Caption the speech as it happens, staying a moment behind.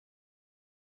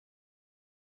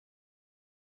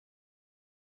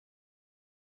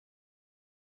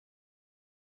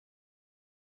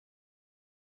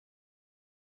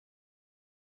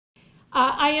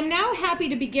I am now happy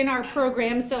to begin our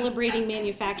program celebrating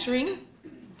manufacturing.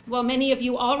 While many of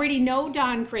you already know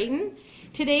Dawn Creighton,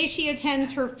 today she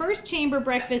attends her first chamber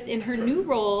breakfast in her new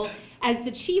role as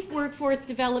the Chief Workforce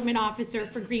Development Officer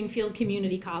for Greenfield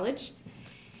Community College.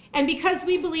 And because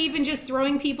we believe in just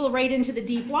throwing people right into the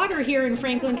deep water here in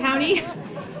Franklin County,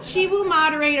 she will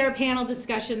moderate our panel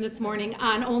discussion this morning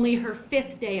on only her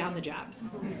 5th day on the job.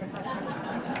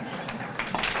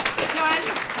 Dawn,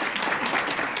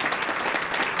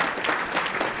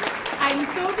 I'm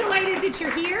so delighted that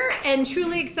you're here and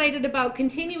truly excited about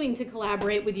continuing to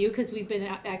collaborate with you, because we've been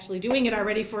actually doing it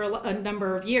already for a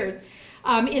number of years,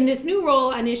 in this new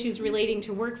role on issues relating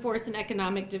to workforce and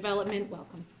economic development.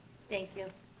 Welcome. Thank you.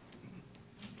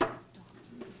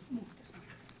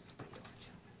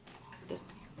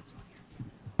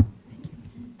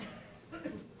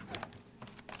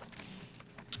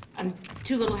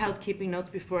 Two little housekeeping notes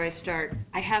before I start.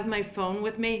 I have my phone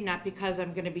with me, not because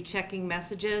I'm going to be checking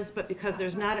messages, but because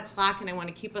there's not a clock and I want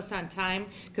to keep us on time,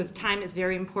 because time is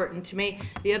very important to me.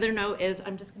 The other note is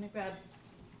I'm just going to grab...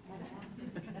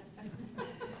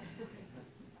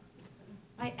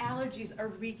 My allergies are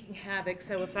wreaking havoc,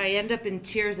 so if I end up in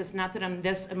tears, it's not that I'm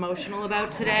this emotional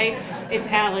about today, it's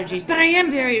allergies. But I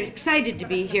am very excited to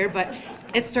be here, but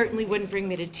it certainly wouldn't bring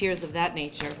me to tears of that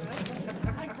nature.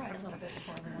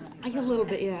 A little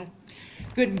bit, yeah.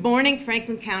 Good morning,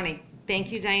 Franklin County.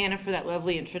 Thank you, Diana, for that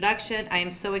lovely introduction. I am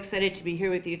so excited to be here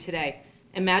with you today.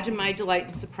 Imagine my delight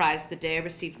and surprise the day I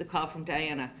received the call from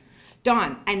Diana.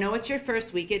 Dawn, I know it's your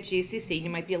first week at GCC. You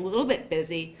might be a little bit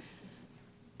busy,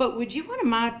 but would you want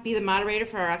to be the moderator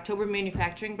for our October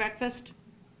manufacturing breakfast?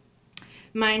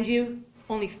 Mind you,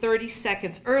 only 30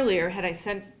 seconds earlier had I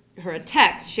sent her a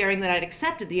text sharing that I'd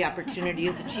accepted the opportunity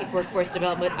as the Chief Workforce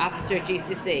Development Officer at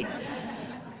GCC.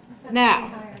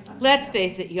 Now, let's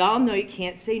face it, y'all know you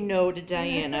can't say no to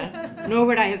Diana, nor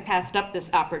would I have passed up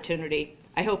this opportunity.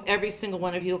 I hope every single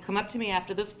one of you will come up to me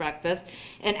after this breakfast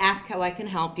and ask how I can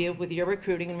help you with your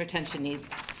recruiting and retention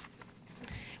needs.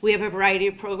 We have a variety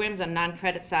of programs on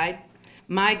non-credit side.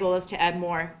 My goal is to add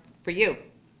more for you.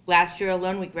 Last year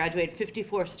alone, we graduated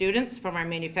 54 students from our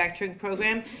manufacturing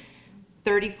program,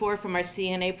 34 from our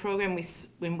CNA program,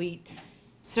 when we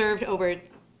served over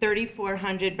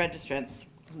 3,400 registrants.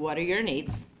 What are your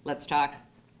needs? Let's talk.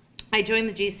 I joined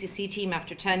the GCC team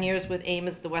after 10 years with AIM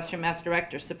as the Western Mass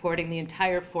Director, supporting the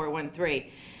entire 413,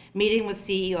 meeting with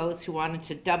CEOs who wanted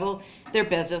to double their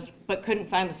business but couldn't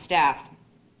find the staff.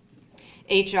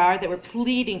 HR that were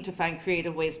pleading to find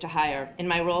creative ways to hire. In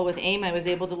my role with AIM, I was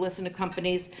able to listen to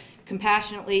companies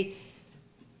compassionately.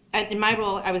 In my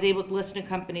role, I was able to listen to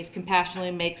companies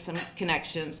compassionately make some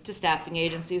connections to staffing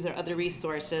agencies or other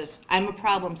resources. I'm a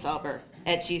problem solver.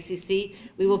 At GCC,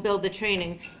 we will build the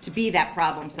training to be that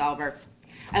problem solver.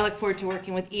 I look forward to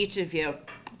working with each of you.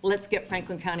 Let's get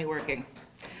Franklin County working.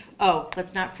 Oh,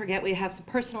 let's not forget we have some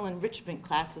personal enrichment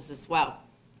classes as well.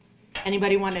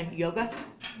 Anybody want a yoga?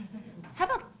 How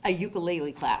about a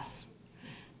ukulele class?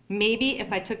 Maybe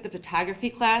if I took the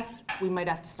photography class, we might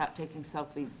have to stop taking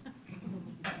selfies.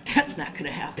 That's not going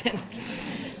to happen.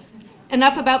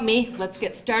 Enough about me. Let's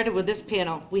get started with this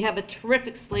panel. We have a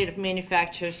terrific slate of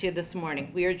manufacturers here this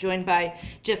morning. We are joined by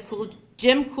Jim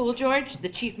Koulgeorge, the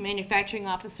Chief Manufacturing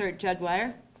Officer at Judd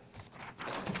Wire.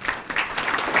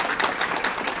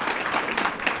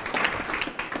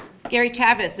 Gary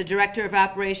Tavares, the Director of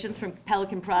Operations from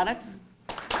Pelican Products.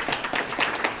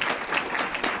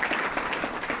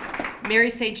 Mary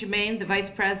St. Germaine, the Vice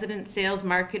President, Sales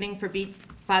Marketing for Bete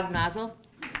Fog Nozzle.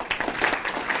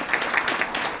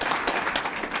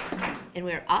 And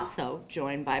we're also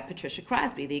joined by Patricia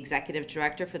Crosby, the Executive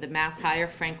Director for the MassHire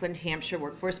Franklin, Hampshire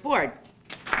Workforce Board.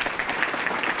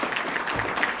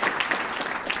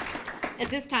 At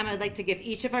this time, I'd like to give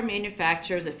each of our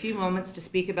manufacturers a few moments to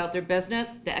speak about their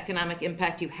business, the economic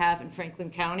impact you have in Franklin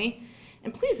County,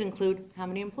 and please include how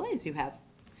many employees you have.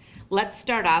 Let's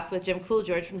start off with Jim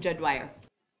Koulgeorge from Judd Wire.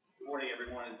 Good morning,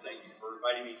 everyone, and thank you for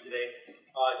inviting me today.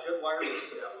 Judd Wire was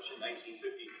established in 1953,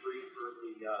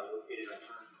 currently located on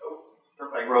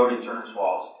Turnpike Road in Turner's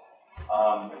Falls.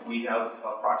 We have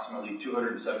approximately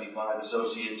 275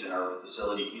 associates in our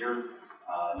facility here,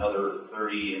 another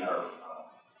 30 in our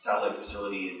satellite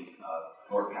facility in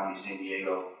North County, San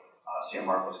Diego, San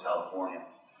Marcos, California.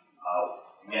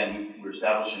 Again, we were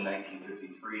established in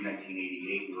 1953,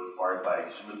 1988. We were acquired by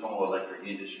Sumitomo Electric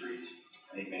Industries.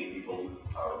 I think many people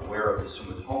are aware of the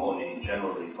Sumitomo name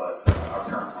generally, but our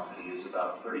parent company is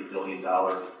about a $30 billion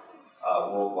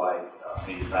worldwide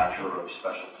manufacturer of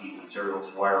specialty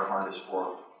materials, wire harness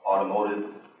for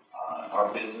automotive.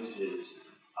 Our business is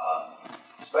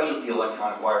specialty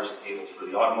electronic wires and cables for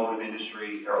the automotive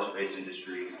industry, aerospace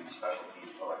industry, and specialty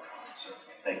electronics. So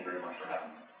thank you very much for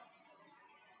having me.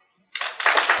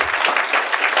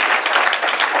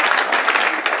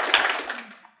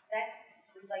 Next,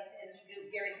 we'd like to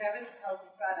introduce Gary Tavares,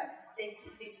 Pelican Products. Thank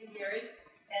you, Gary,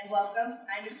 and welcome.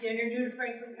 I understand you're new to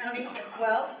Franklin County as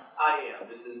well. I am.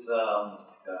 This is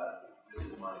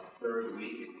my third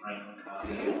week in Franklin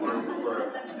County working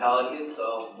for Pelican, so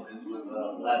this was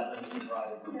less than a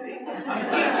surprise for me. Do you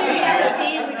have a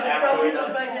theme? We just throw it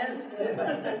up like this.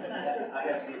 I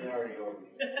have seniority over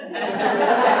you.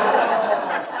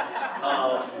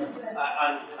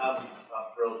 I'm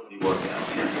thrilled to be working out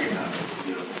here. It's a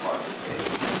beautiful part of the state.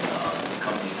 The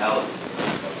company Pelican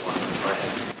is one of the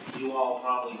brands. You all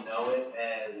probably know it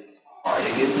as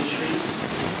Harding Industries.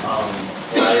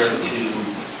 Prior to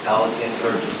Pelican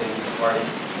purchasing the party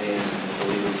in, I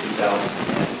believe, in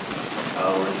 2010,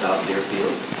 we're in South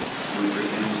Deerfield. We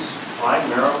produce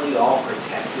primarily all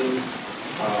protective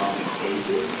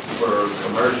cases for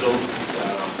commercial,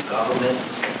 government,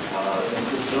 and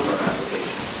consumer applications.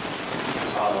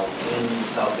 In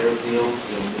South Deerfield,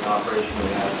 in operation, we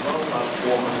have about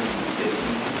 450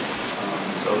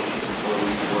 associates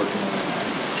employees working on that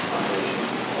operation.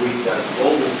 We've got a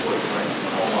global footprint, the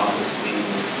home office being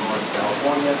in North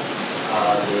California.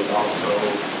 There's also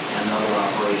another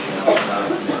operation out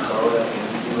in Minnesota, and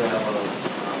we do have a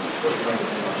footprint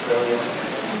in Australia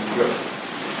and Europe.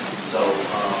 So,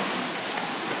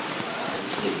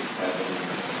 obviously, having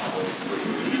all 3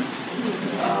 regions.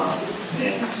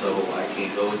 And so I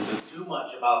can't go into too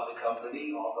much about the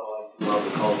company, although I do love the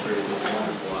culture. It's a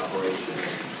wonderful operation.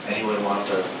 Anyone wants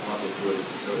to do it,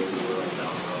 facility, we're on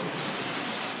down the road.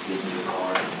 Give me a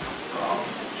card, or I'll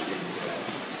just give you that.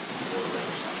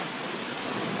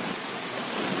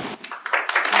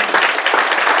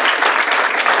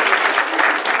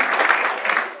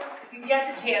 If you get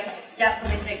the chance,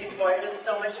 definitely take it for it. It was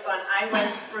so much fun. I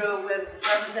went through with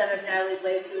Representative Natalie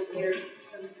Blaze, who was here.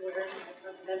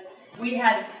 We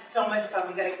had so much fun.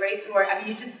 We got a great tour. I mean,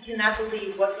 you just cannot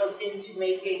believe what goes into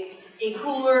making a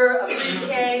cooler, a food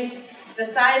case, the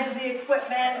size of the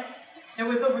equipment. There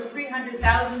was over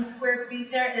 300,000 square feet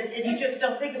there, and you just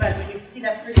don't think about it when you see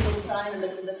that pretty little sign in the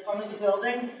front of the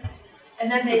building.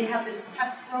 And then they have this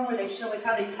test room where they show like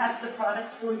how they test the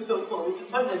products. It was so cool. We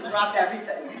just wanted to drop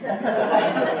everything.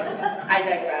 I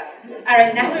digress. All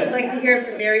right, now we would like to hear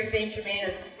from Mary St. Germaine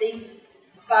of Bete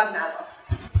Fog Nozzle.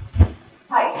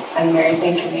 Hi, I'm Mary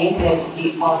St. Germaine with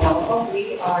Bete Fog Nozzle.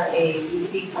 We are a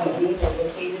B2B company that's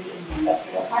located in the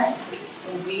industrial park,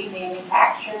 and we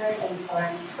manufacture and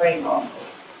turn spray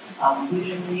nozzles.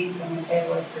 Usually, when we say the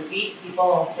word for Bete, people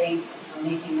will think we're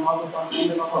making nozzles on the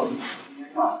end of a hose.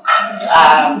 We're not.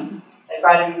 I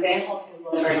brought an example to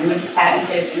one of our newest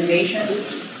patented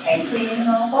innovations, tank cleaning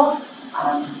nozzle.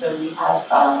 So we have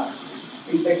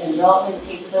research and development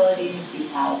capabilities, we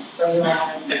have spray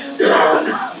labs, we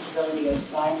have capability of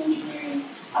design engineering,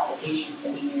 applications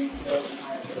engineering, sales and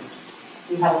marketing.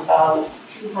 We have about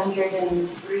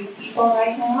 203 people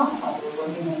right now. We're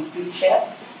working on 3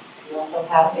 shifts. We also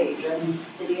have a German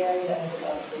subsidiary that has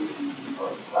about 13 people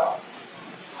as well.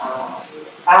 We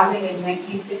were founded in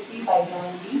 1950 by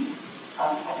John Bete.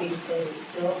 Happy to say we're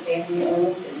still family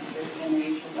owned and the 3rd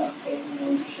generation of family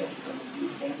ownership from the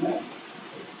Bete family.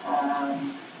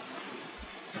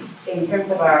 In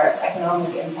terms of our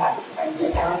economic impact,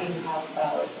 Franklin County, we have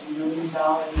about $1 million a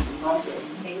month in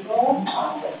payroll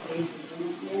that pays the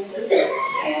business managers,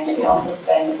 and we also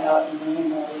spend about $1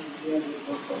 million a year with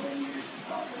local vendors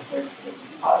for services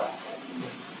and products.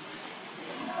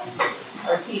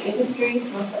 Our key industries,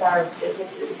 most of our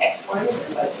business is exported.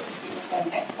 We're about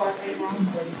 60% export right now,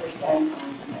 40%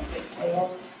 domestic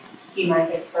sales. Key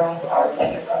markets for us are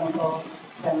petrochemicals,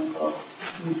 chemicals,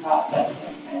 food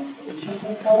processing, and solution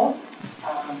control.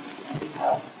 And we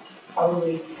have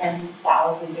probably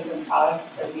 10,000 different products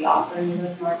that we offer in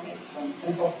those markets, from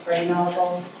simple spray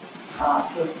nozzles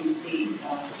to a PC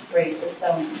spray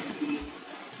system, to the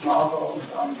nozzles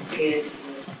on the skids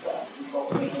with control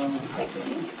radar and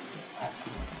piping.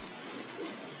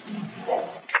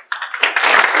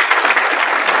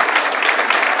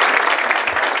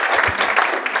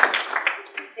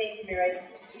 Thank you, Mary.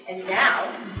 And now,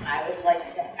 I would like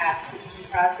to ask Patricia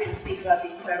Crosby to speak about the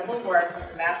incredible work of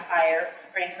the MassHire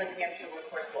Franklin Hampshire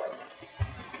Workforce Board.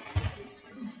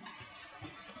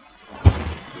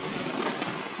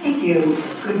 Thank you.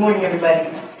 Good morning, everybody.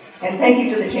 And thank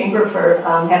you to the Chamber for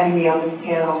having me on this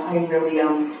panel. I'm really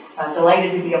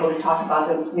delighted to be able to talk about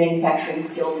the manufacturing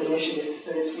skills initiative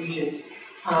for this region.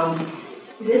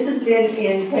 This has been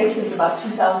in place since about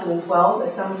 2012.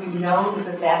 As some of you know, it was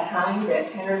at that time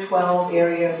that 10 or 12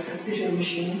 area precision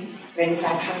machine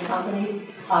manufacturing companies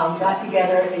got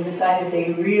together and decided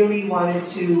they really wanted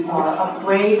to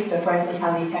upgrade the Franklin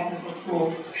County Technical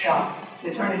School shop,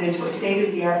 to turn it into a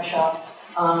state-of-the-art shop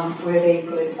where they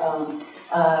could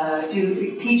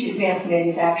teach advanced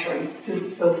manufacturing to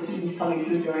those students coming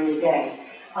through during the day.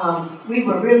 We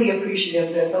were really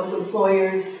appreciative that those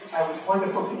employers, our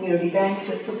wonderful community banks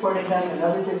that supported them, and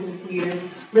other business leaders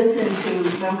listened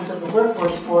to members of the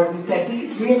workforce board who said we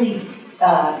really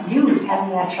use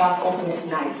having that shop open at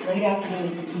night, late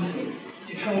afternoons and evenings,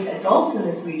 to train adults in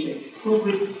this region who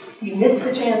we missed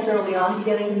the chance early on to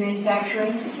get into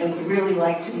manufacturing and would really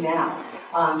like to now.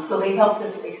 So they helped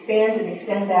us expand and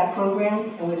extend that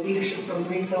program, and with leadership from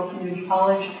Greenfield Community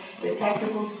College, the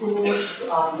technical school,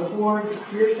 the board, the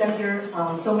career center,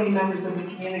 so many members of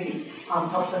the community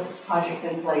helped us put the project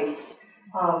in place.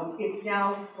 It's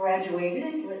now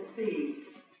graduated, let's see,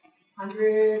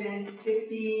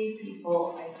 150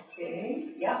 people, I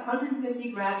think. Yeah,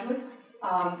 150 graduates,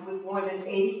 with more than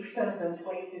 80% of them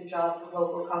placed in jobs with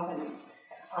local companies.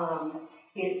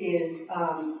 It is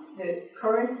the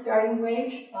current starting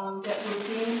wage that we're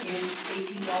seeing is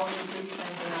 $18.30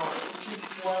 an hour, which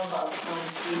is well above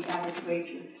the average wage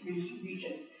in the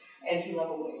region,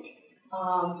 entry-level wage.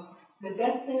 The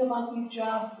best thing about these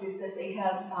jobs is that they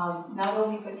have not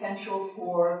only potential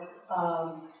for,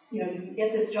 you can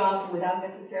get this job without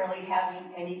necessarily having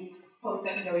any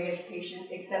post-secondary education,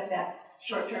 except that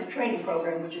short-term training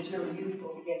program, which is really useful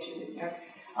to get you in there.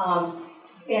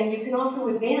 And you can also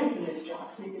advance in this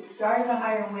job. So you can start at a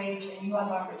higher wage, and you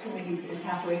have opportunities in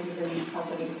pathways within these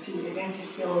companies to advance your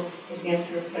skills, advance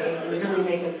your pay, and really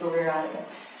make a career out of it.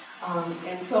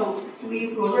 And so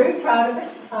we're very proud of it.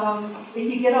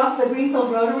 If you get off the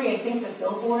Greenfield Rotary, I think the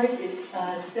billboard is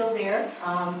still there,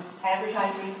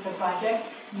 advertising the project.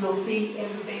 You'll see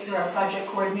Andrew Baker, our project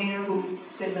coordinator, who's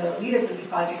been the leader for the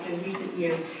project in recent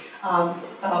years,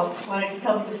 wanted to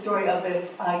tell me the story of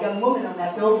this young woman on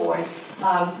that billboard.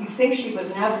 You'd think she was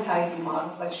an advertising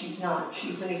model, but she's not.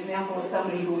 She's an example of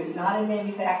somebody who is not in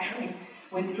manufacturing,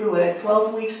 went through a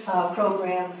 12-week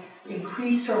program,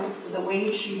 increased the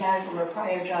wage she had from her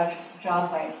prior job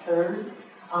by a third,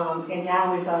 and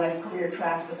now is on a career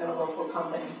track within a local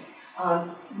company.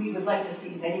 We would like to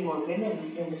see many more women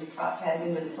in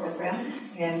this program,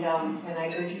 and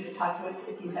I urge you to talk to us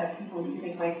if you have people you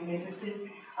think might be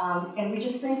interested. And we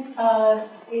just think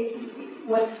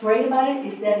what's great about it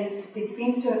is that it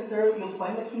seems to have served the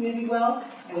employment community well,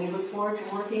 and we look forward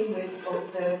to working with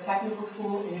both the technical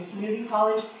school and the community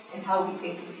college and how we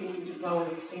can continue to grow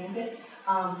and expand it.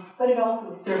 But it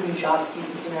also is serving job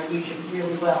seekers in our region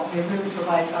really well. It really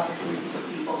provides opportunity for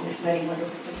people, and there's many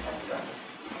wonderful success stories.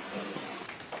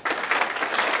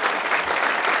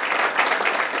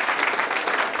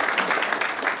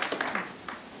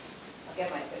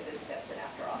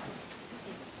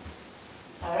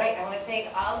 All right, I want to thank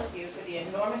all of you for the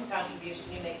enormous contribution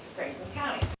you make to Franklin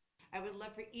County. I would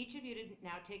love for each of you to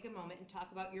now take a moment and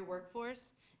talk about your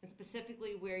workforce, and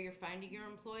specifically where you're finding your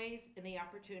employees and the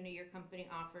opportunity your company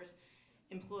offers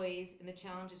employees and the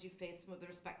challenges you face with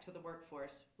respect to the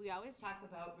workforce. We always talk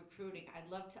about recruiting. I'd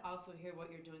love to also hear what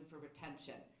you're doing for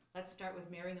retention. Let's start with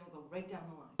Mary, and then we'll go right down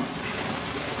the line.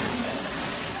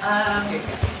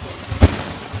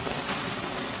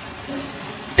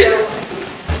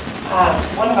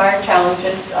 One of our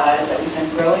challenges is that we've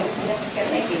been growing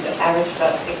significantly. We've averaged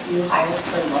about 6 new hires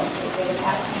per month over the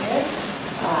past year.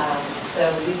 So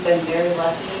we've been very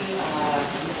lucky.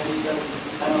 We've done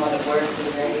a lot of work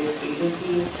with various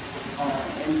agencies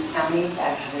in the county to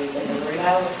actually get the word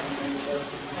out. We work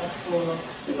with high school,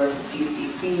 we work with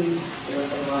GCC, we work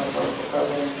with a lot of local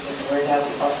programs to get the word out.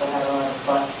 We've also had a lot of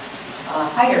fun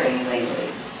hiring lately.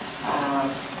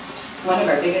 One of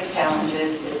our biggest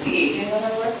challenges is the aging of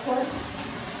our workforce.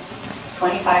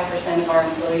 25% of our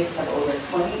employees have over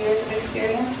 20 years of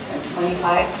experience, and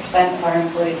 25% of our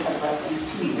employees have less than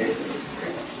 2 years of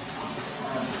experience.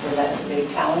 So that's a big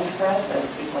challenge for us as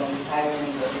people are retiring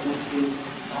and we're looking to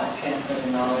transfer the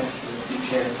knowledge to the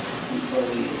future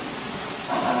employees.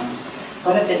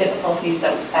 One of the difficulties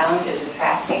that we found is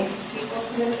attracting people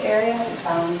to this area. We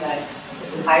found that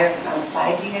if we hire from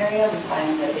outside the area, we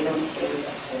find that they don't stay with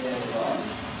us for very long.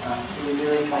 So we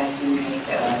really try to make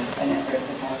an effort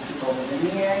to have people within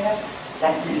the area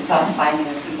that can become finding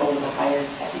people with a higher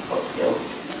technical skills.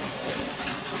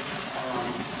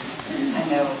 I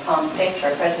know Tom Fitch,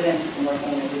 our president, has been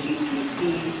working with the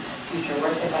GCC, Future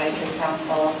Work Advisory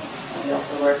Council. We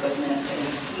also work with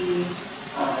MassHire,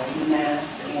 UMass,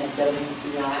 and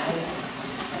WCI.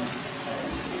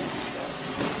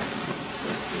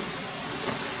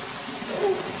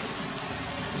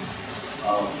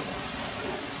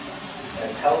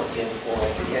 in for, I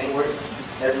think,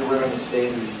 everywhere in the state,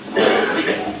 we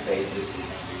move basically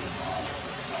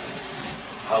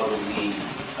how do we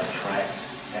attract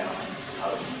talent?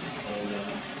 How do we retain them?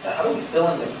 Now, how do we fill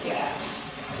in the gaps?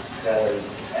 Because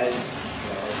as you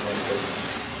know,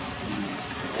 the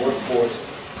workforce,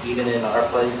 even in our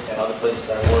place and other places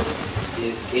that I work,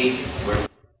 is aging. We're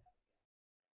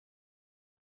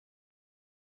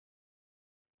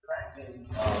attracting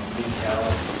new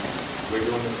talent. We're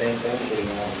doing the same thing,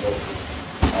 getting on local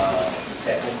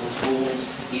technical schools,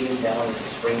 even down in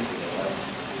Springfield.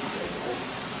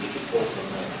 You can pull from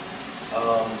there.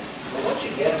 But once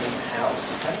you get them in the house,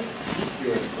 how do you keep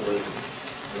your employees?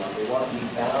 You know, they want to be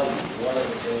valued. One of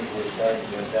the things we're starting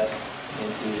to invest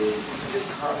into is just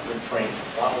constant training,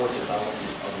 a lot more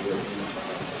development of your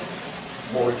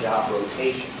more job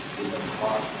rotation, give them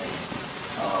constantly.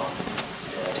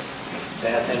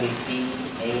 Mass MEP,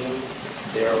 AIM,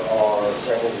 there are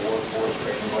several workforce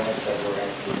training grants that we're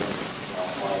actually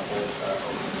applying for, start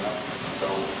opening up. So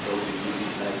those are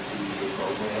really nice two-year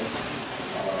programs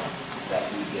that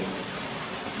we can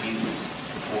use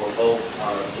for both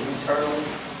our internal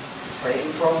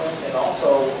training programs and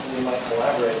also we might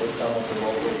collaborate with some of the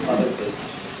local other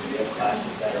businesses. We have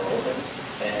classes that are open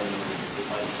and it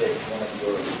might fit one of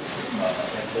your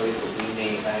employees will be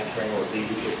manufacturing or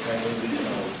leadership training.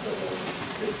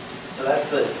 So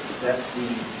that's the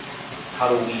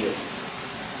how do we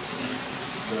keep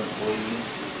the employees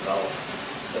to develop.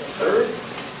 The third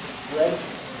leg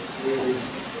is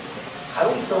how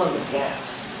do we fill in the gaps?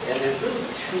 And there's really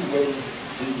two ways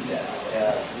to do that.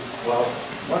 Well,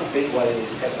 one big way is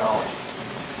technology.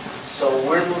 So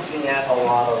we're looking at a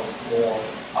lot of more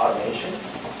automation.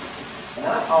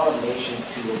 Not automation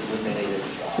to eliminate a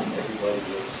job. Everybody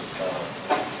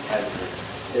has this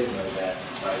stigma that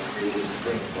by creating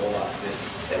bringing robots in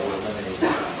that will eliminate the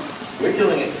job. We're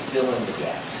doing it to fill in the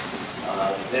gaps.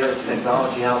 There's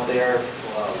technology out there,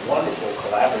 wonderful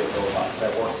collaborative robots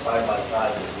that work side by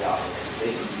side with the operators.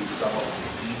 They can do some of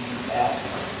the easy tasks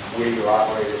where your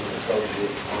operators and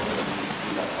associates are going to do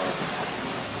that part of the task.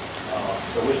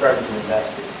 So we're starting to invest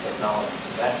in technology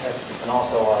in that sense, and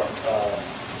also our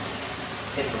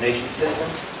information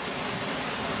systems.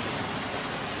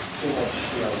 Too much,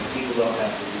 people don't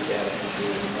have to do data entry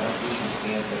anymore. We can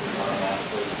scan things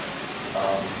automatically.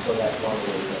 So that's one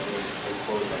way that we're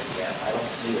closing that gap. I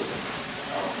don't see it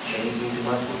changing too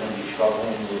much. We're going to be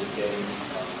struggling with getting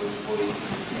good employees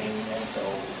and retaining them. So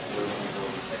we're going to go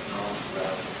with technology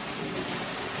route.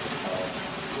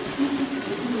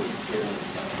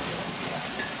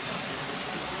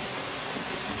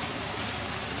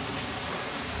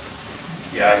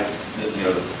 Yeah,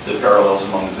 the parallels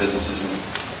among the businesses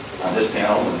on this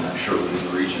panel, and I'm sure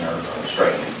within the region, are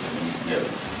striking. We have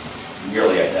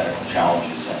nearly identical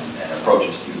challenges and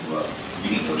approaches to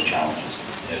meeting those challenges.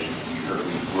 As you heard,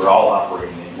 we're all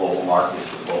operating in global markets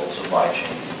with global supply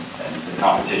chains, and the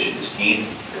competition is keen.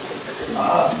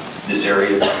 This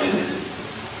area is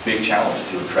a big challenge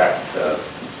to attract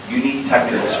unique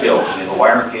technical skills. The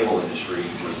wire and cable industry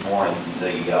was more in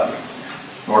the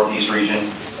Northeast region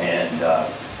and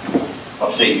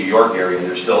upstate New York area.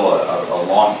 There's still a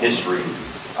long history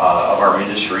of our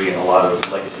industry and a lot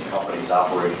of legacy companies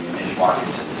operating in niche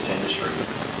markets in this industry.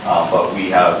 But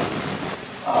we have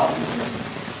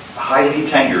highly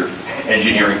tenured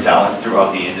engineering talent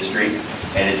throughout the industry,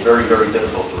 and it's very, very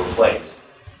difficult to replace.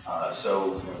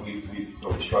 So we've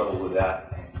really struggled with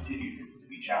that and continue to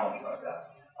be challenged by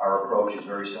that. Our approach is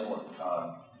very similar.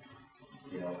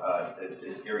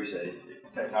 As Gary said, it's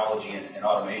technology and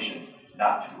automation,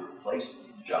 not to replace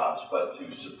jobs, but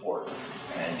to support.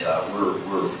 And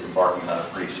we're embarking on a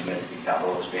pretty significant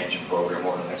capital expansion program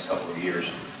over the next couple of years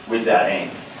with that aim.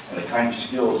 And the kind of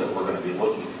skills that we're going to be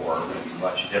looking for are going to be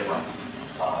much different.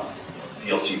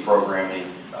 PLC programming,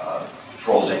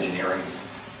 controls engineering.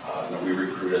 We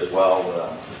recruit as well,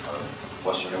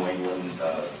 Western New England,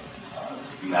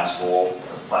 UMass Lowell,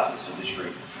 plastics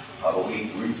industry. But we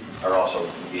are also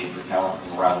engaged with talent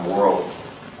from around the world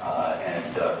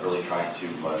and really trying to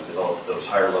develop those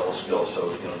higher level skills.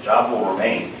 So, jobs will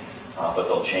remain, but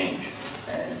they'll change.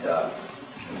 And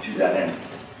to that end,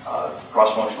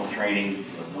 cross-functional training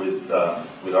with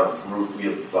our group. We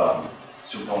have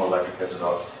Supone Electric has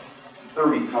about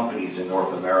 30 companies in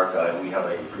North America, and we have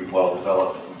a pretty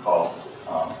well-developed, what we call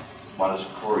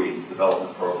Montessori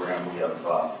development program. We have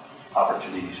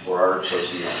opportunities for our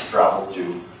associates to travel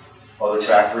to other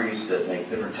factories that make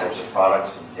different types of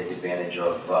products and take advantage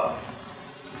of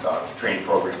training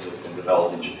programs that have been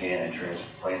developed in Japan and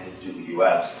transplanted to the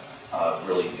U.S.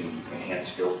 Really to enhance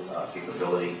skill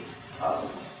capability,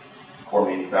 core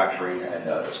manufacturing, and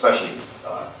especially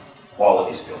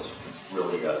quality skills.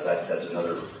 Really, that's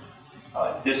another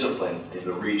discipline in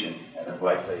the region, and that's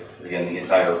why I say, again, the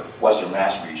entire Western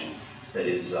Mass region that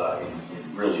is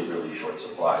in really, really short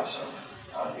supply. So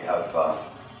if you have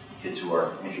kids who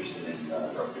are interested in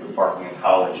embarking in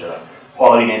college,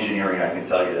 quality engineering, I can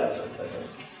tell you that's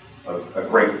a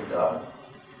great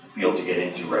field to get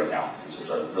into right now. This is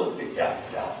a real big gap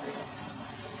in talent.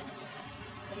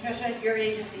 Patricia, your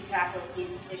agency tackles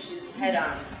these issues head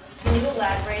on. Can you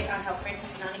elaborate on how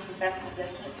Franklin County can best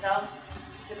position itself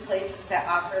to places that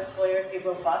offer employers a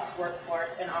robust workforce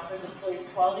and offers employees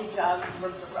quality jobs and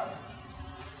room for growth?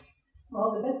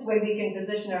 Well, the best way we can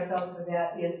position ourselves for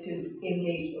that is to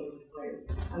engage those employers.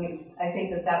 I mean, I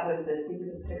think that was the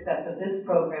secret of success of this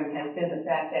program, has been the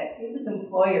fact that it was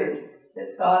employers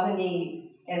that saw the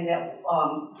need and that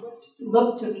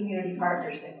looked to community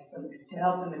partners to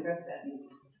help them address that need.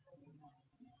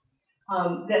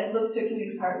 That looked to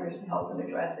community partners to help them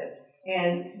address it.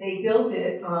 And they built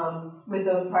it with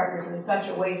those partners in such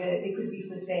a way that it could be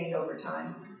sustained over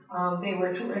time. They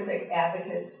were terrific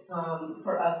advocates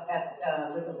for us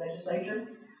with the legislature.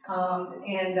 I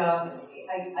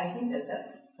think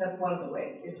that's one of the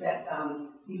ways, is that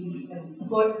the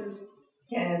employers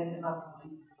can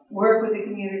work with the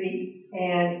community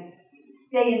and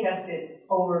stay invested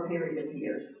over a period of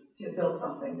years to build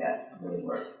something that really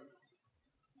works.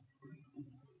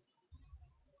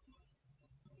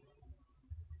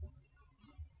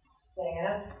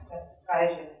 Diana, that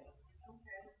surprised you.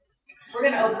 We're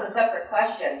going to open this up for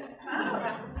questions.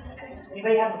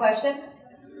 Anybody have a question?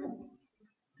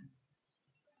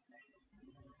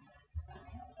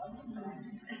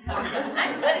 I'm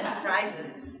good at surprises.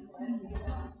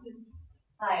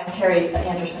 Hi, I'm Carrie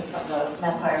Anderson from the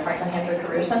MassHire Franklin Hampton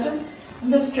Career Center.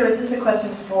 I'm just curious, this is a question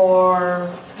for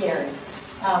Gary.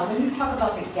 When you talk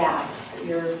about the gaps that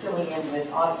you're filling in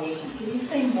with automation, can you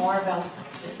say more about the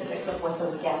specifics of what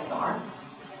those gaps are?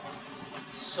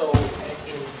 So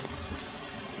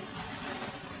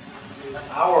in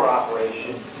our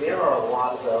operation, there are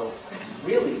lots of,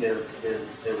 really they're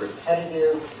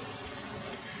repetitive,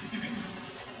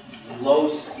 low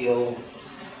skill,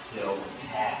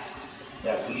 tasks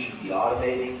that we should be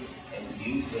automating and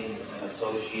using an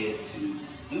associate to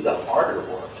do the harder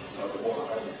work, the more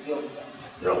harder skill stuff.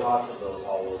 There are lots of those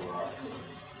all over us.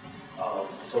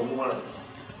 So we want to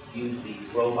use the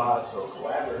robots or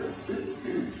collaborators.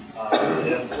 An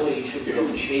employee should be able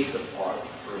to chase a part,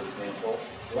 for example,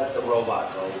 let the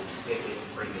robot go, pick it,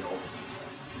 and bring it over.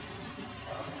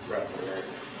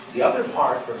 The other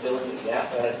part for filling the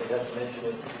gap that I forgot to mention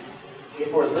is,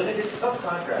 if we're limited to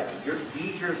subcontracting,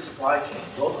 your supply chain.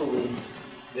 Locally,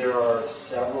 there are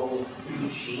several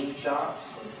machine shops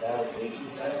and fabrication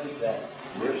centers that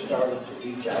we're starting to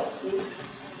reach out to.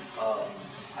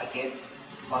 I can't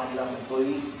find enough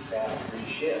employees to staff 3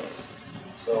 shifts.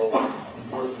 So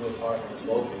I'm working with partners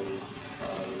locally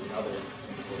with another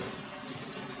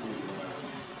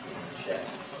check.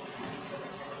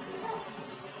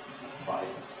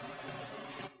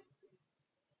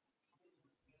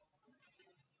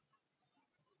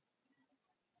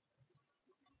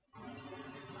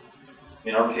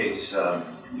 In our case,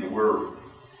 we're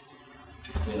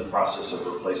in the process of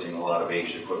replacing a lot of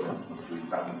aged equipment, which we've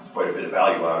gotten quite a bit of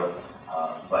value out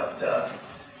of, but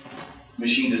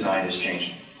machine design has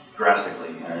changed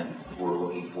drastically, and we're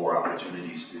looking for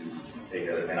opportunities to take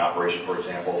an operation, for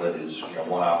example, that is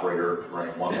one operator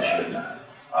running one machine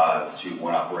to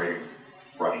one operator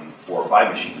running 4 or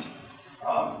 5 machines.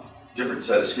 Different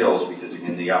set of skills, because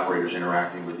again, the operator's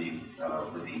interacting with the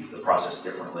process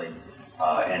differently.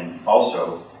 And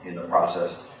also, in the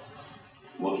process,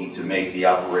 looking to make the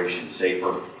operation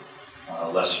safer,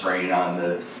 less strain on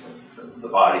the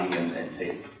body, and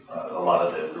take a lot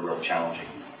of the real challenging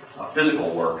physical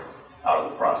work out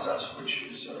of the process, which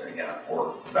is, again, our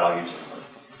core values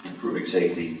of improving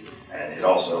safety. And it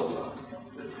also,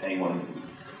 anyone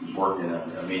who's worked in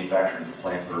a manufacturing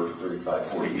plant for 35,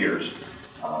 40 years,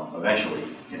 eventually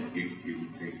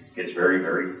it gets very,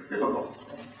 very difficult.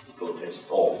 It takes a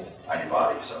toll on your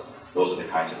body. So those are the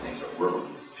kinds of things that we're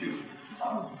looking to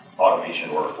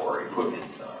automation or equipment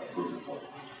improvement for.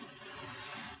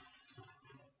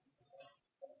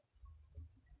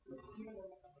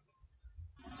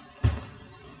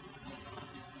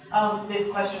 This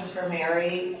question is for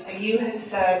Mary. You had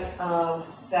said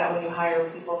that when you hire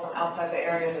people from outside the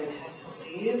area, they tend to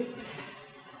leave.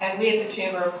 And we at the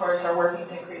Chamber, of course, are working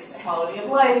to increase the quality of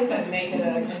life and make it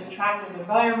an attractive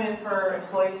environment for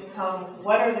employees to come.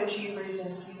 What are the chief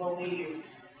reasons people leave?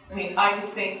 I mean, I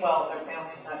could think, well, their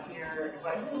family's not here,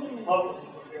 but local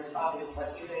people here is obvious,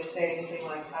 but do they say anything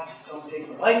like, I just don't dig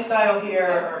the lifestyle here,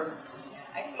 or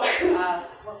I think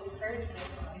what we've heard is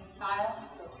a new style.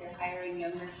 So if you're hiring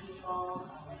younger people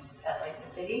that like the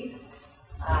city,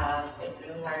 it's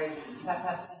really hard. You have to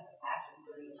have kind of a passion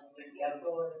for the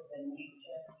outdoors and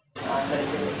nature. But if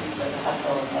you're looking for the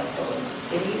hustle and bustle in the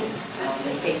city,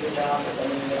 they take the job, but then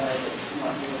they realize it's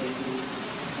not really the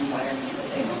environment that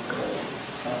they want to live in.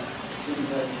 So we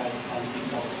really try to find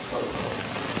people local.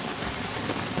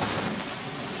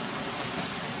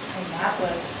 And that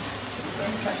was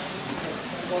interesting.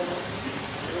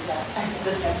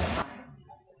 The second time.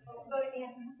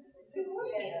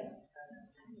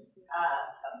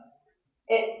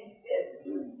 It's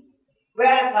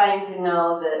gratifying to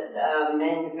know that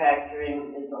manufacturing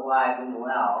is alive and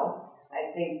well.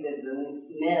 I think there's a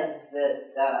myth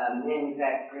that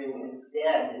manufacturing is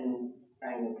dead in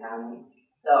Franklin County.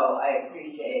 So I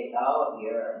appreciate all of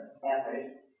your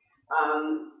efforts.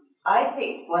 I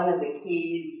think one of the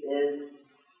keys is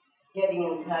getting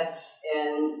in touch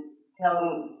and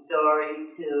telling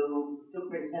stories to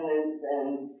superintendents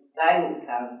and guidance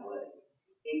counselors,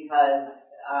 because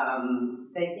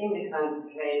they seem to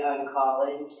concentrate on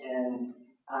college and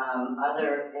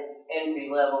other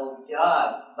entry-level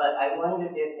jobs. But I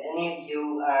wondered if any of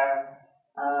you are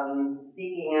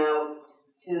seeking out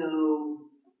to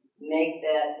make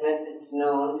that message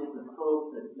known to the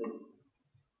school system.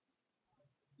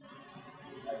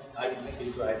 I can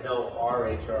speak, I know our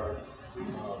HR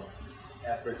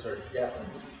efforts are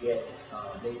definitely to get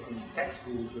making tech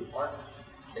schools your partners.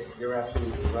 You're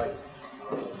absolutely right.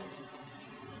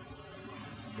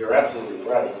 You're absolutely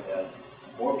right.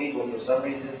 More people, for some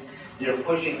reason, they're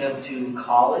pushing them to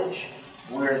college,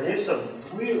 where there's some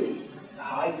really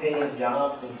high-paying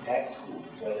jobs in tech schools,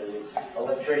 whether it's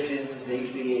electricians,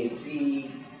 HVAC,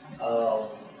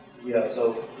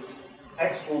 so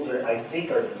tech schools I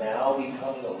think are now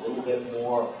becoming a little bit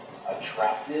more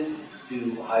attractive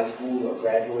to high school or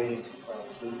graduating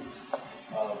students.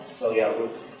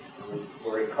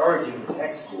 We're encouraging the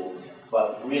tech schools,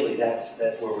 but really that's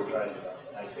where we're trying to go.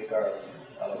 I think our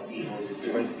people in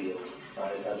Greenfield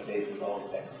trying to touch base with all the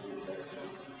tech schools there too.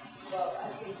 Well, I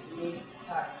think we need to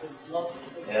talk to local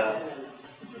superintendents.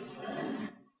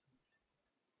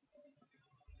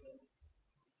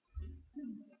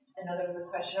 Another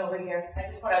question over here.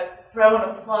 I just want to throw in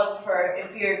a plug for,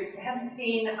 if you haven't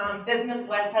seen, Business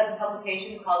West has a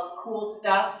publication called Cool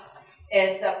Stuff.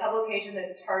 It's a publication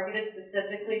that's targeted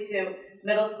specifically to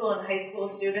middle school and high school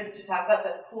students to talk about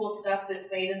the cool stuff that's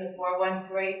made in the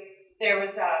 413. There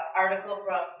was an article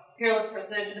from Peerless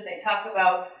Precision that they talk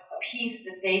about a piece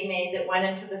that they made that went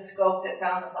into the scope that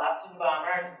found the Boston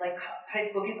bomber. And like high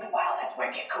school kids like, wow, that's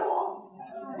wicked cool.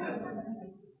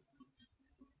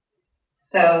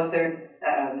 So there,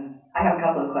 I have a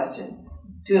couple of questions.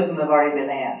 Two of them have already been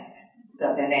asked,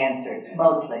 so been answered,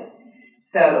 mostly.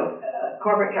 So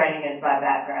corporate training is my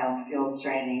background, skills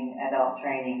training, adult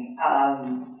training.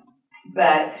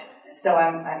 So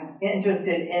I'm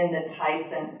interested in the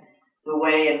types and the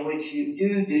way in which you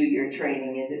do your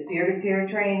training. Is it peer-to-peer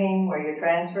training where you're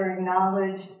transferring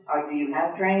knowledge, or do you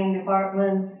have training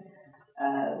departments?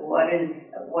 What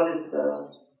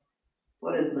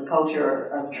is the culture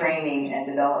of training and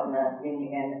development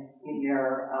in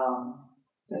your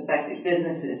respective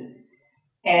businesses?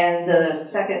 And the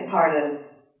second part of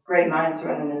Great Minds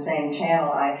Running the Same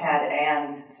Channel, I had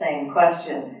Ann's same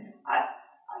question.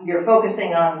 You're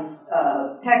focusing on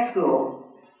tech schools,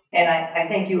 and I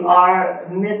think you are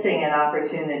missing an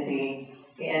opportunity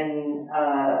in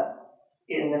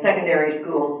the secondary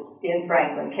schools in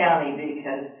Franklin County,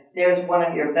 because there's one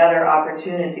of your better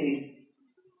opportunities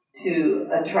to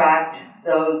attract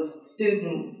those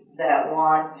students that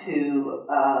want to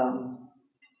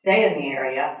stay in the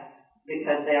area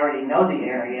because they already know the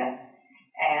area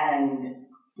and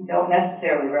don't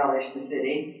necessarily relish the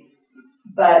city,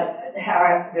 but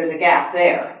there's a gap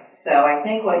there. So I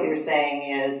think what you're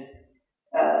saying is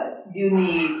you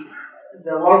need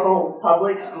the local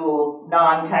public schools,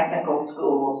 non-technical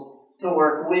schools, to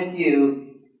work with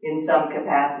you in some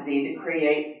capacity to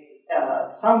create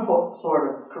some sort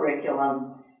of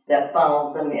curriculum that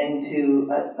funnels them into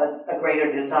a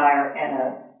greater desire and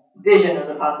a vision of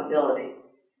the possibility.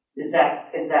 Is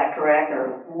that correct,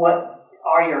 or what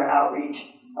are your outreach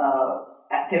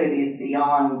activities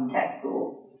beyond tech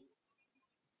schools?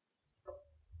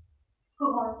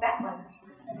 Who wants that one?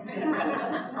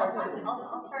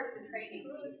 I'll start with the training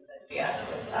piece. Yeah.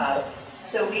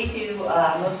 So we do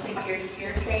mostly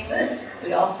peer-to-peer training.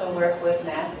 We also work with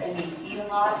MassHire a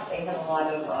lot. They have a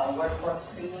lot of workforce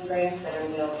training grants that are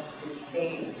available through the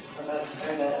state. Promote a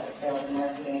sales and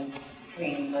marketing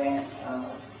training grant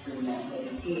through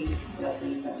MassHire. We also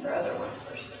use them for other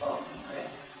workforce development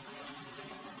grants.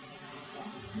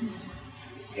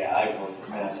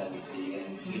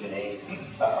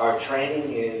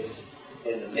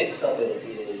 mix of it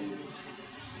is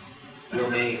your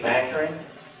manufacturing,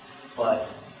 but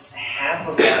half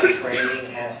of that training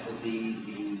has to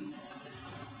be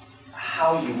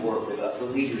how you work with the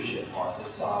leadership part, the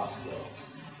soft skills,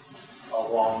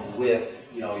 along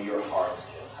with your hard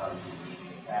skills, how you do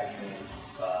manufacturing,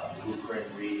 blueprint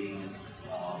reading,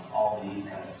 all these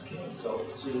kind of skills. So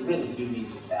you really do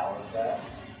need to balance that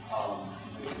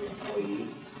with your employees.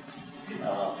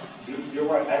 You're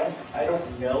right. I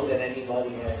don't know that anybody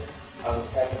has, on the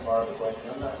second part of the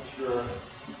question, I'm not sure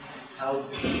how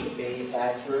the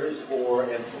manufacturers or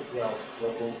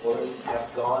local employers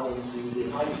have gone into the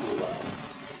high school level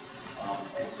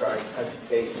and started touching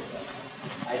base with them.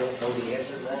 I don't know the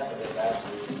answer to that, but it's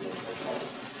absolutely the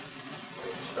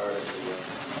start of the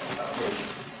foundation.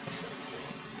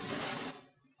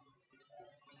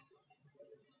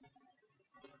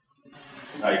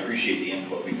 I appreciate the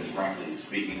input because, frankly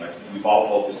speaking, we've all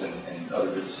focused and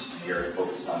other businesses in the area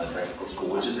focused on the technical school,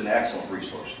 which is an excellent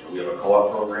resource. We have a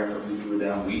co-op program that we do with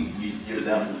them. We give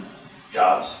them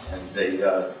jobs, and they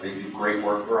do great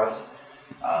work for us.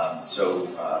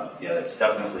 Yeah, that's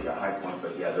definitely a high point.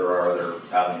 But yeah, there are other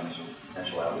avenues,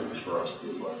 potential avenues for us to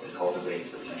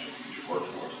cultivate potential future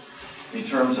workforce. In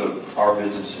terms of our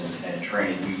business and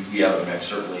training, we have a mix.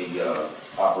 Certainly,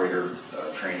 operator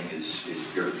training is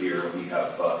peer-to-peer.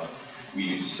 We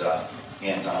use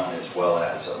hands-on as well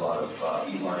as a lot of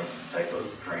e-learning type of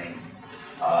training,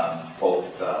 both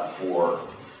for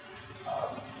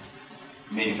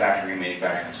manufacturing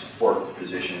support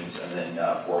positions, and then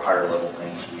for higher level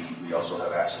things, we also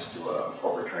have access to a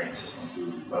corporate training system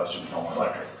through Sumitomo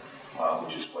Electric,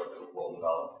 which is quite well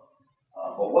developed.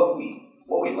 But what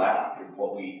we lack and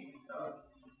what we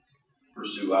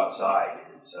pursue outside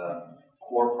is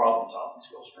core problem-solving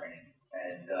skills training.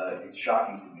 And it's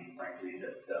shocking to me, frankly,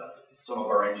 that some of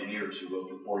our engineers who go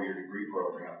through 4-year degree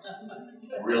programs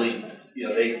really,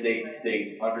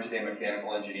 they understand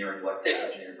mechanical engineering, electrical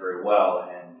engineering very well,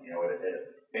 and at a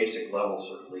basic level,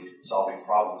 certainly solving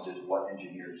problems is what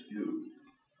engineers do.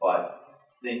 But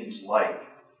things like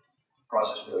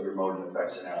process failure mode and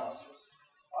effects analysis,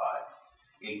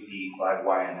 8D,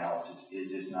 5Y analysis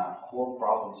is not core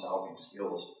problem-solving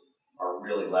skills are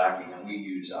really lacking, and we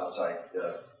use outside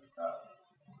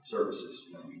services.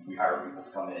 We hire people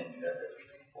to come in and do that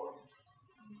training for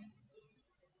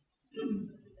them.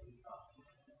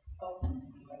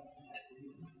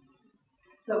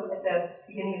 So at the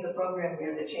beginning of the program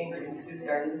here, the Chamber introduced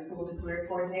our new school to career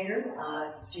coordinator,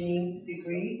 Jeanine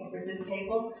Degree, over this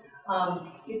table.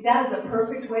 That is a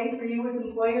perfect way for you as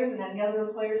employers and any other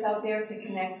employers out there to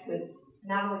connect with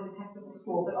not only the technical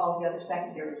school, but all the other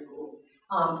secondary schools.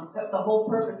 The whole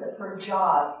purpose of her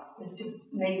job is to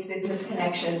make business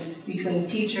connections between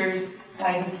teachers,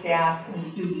 guidance staff, and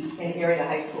students in area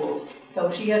high schools. So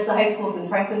she has the high schools in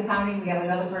Franklin County. We have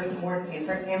another person working in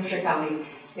Hampshire County.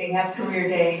 They have career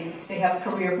days. They have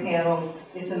career panels.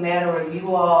 It's a matter of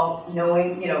you all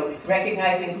knowing,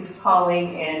 recognizing who's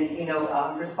calling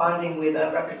and, responding with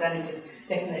a representative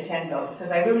that can attend those.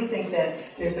 Because I really think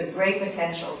that there's a great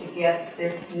potential to get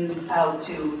this news out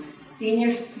to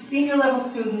senior level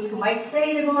students who might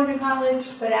say they're going to college,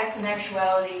 but in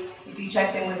actuality, if you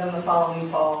checked in with them the following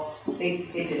fall, they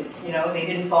didn't, they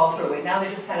didn't fall through it. Now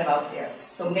they're just kind of out there.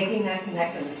 So making that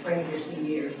connection in the spring of your senior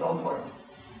year is so important.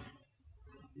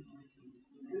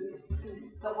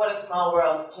 So what a small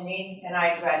world. Jeanine and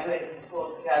I graduated from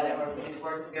school together. We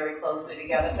worked very closely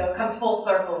together. So it comes full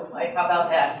circle. Like, how about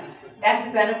that? That's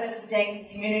the benefit of staying in the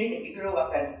community that you grew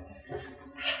up in.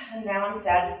 And now I'm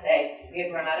sad to say we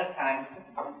have run out of time.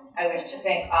 I wish to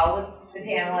thank all of the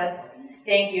panelists.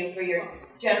 Thank you for your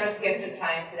generous gift of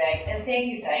time today. And thank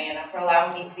you, Diana, for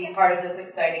allowing me to be part of this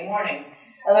exciting morning.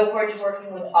 I look forward to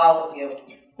working with all of you.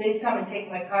 Please come and take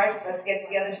my card. Let's get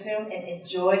together soon and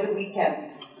enjoy the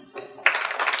weekend.